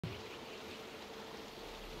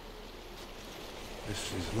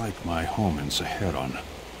This is like my home in Saharon,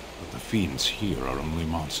 but the fiends here are only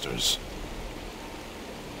monsters.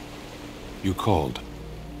 You called.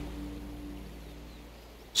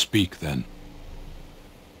 Speak, then.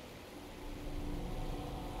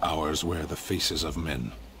 Ours wear the faces of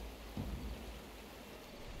men.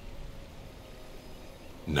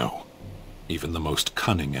 No. Even the most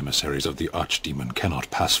cunning emissaries of the Archdemon cannot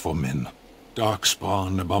pass for men.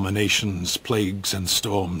 Darkspawn, abominations, plagues, and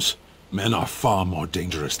storms. Men are far more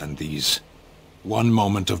dangerous than these. One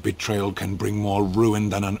moment of betrayal can bring more ruin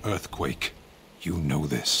than an earthquake. You know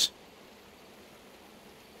this.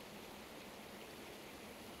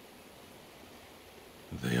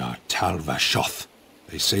 They are Tal-Vashoth.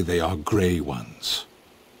 They say they are Grey Ones.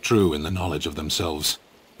 True in the knowledge of themselves.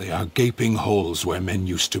 They are gaping holes where men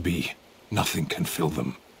used to be. Nothing can fill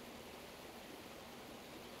them.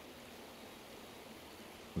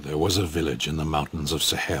 There was a village in the mountains of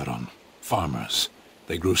Saharon. Farmers.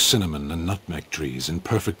 They grew cinnamon and nutmeg trees in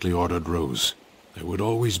perfectly ordered rows. There would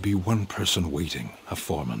always be one person waiting, a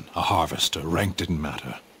foreman, a harvester, rank didn't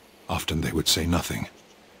matter. Often they would say nothing.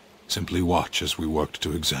 Simply watch as we worked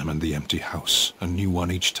to examine the empty house, a new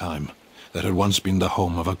one each time, that had once been the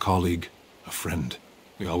home of a colleague, a friend.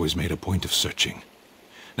 We always made a point of searching.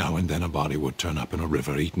 Now and then a body would turn up in a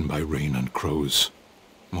river eaten by rain and crows.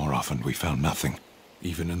 More often we found nothing.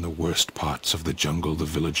 Even in the worst parts of the jungle, the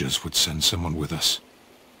villagers would send someone with us,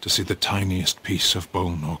 to see the tiniest piece of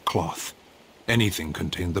bone or cloth. Anything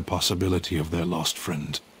contained the possibility of their lost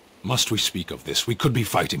friend. Must we speak of this? We could be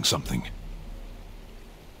fighting something.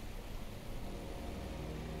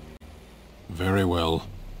 Very well.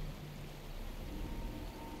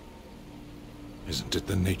 Isn't it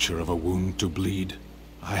the nature of a wound to bleed?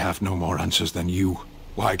 I have no more answers than you.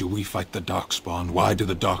 Why do we fight the Darkspawn? Why do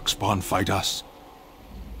the Darkspawn fight us?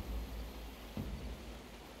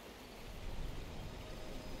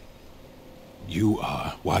 You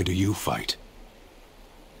are. Why do you fight?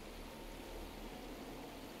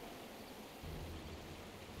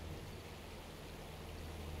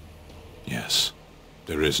 Yes.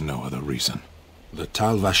 There is no other reason. The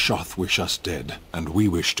Tal-Vashoth wish us dead, and we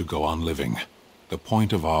wish to go on living. The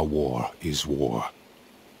point of our war is war.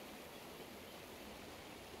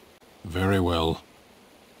 Very well.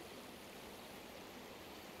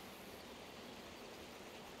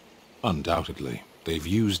 Undoubtedly, they've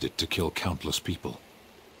used it to kill countless people.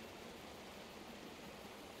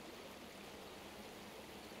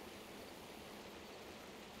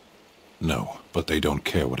 No, but they don't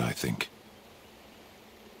care what I think.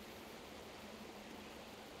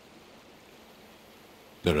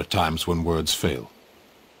 There are times when words fail.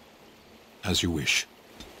 As you wish.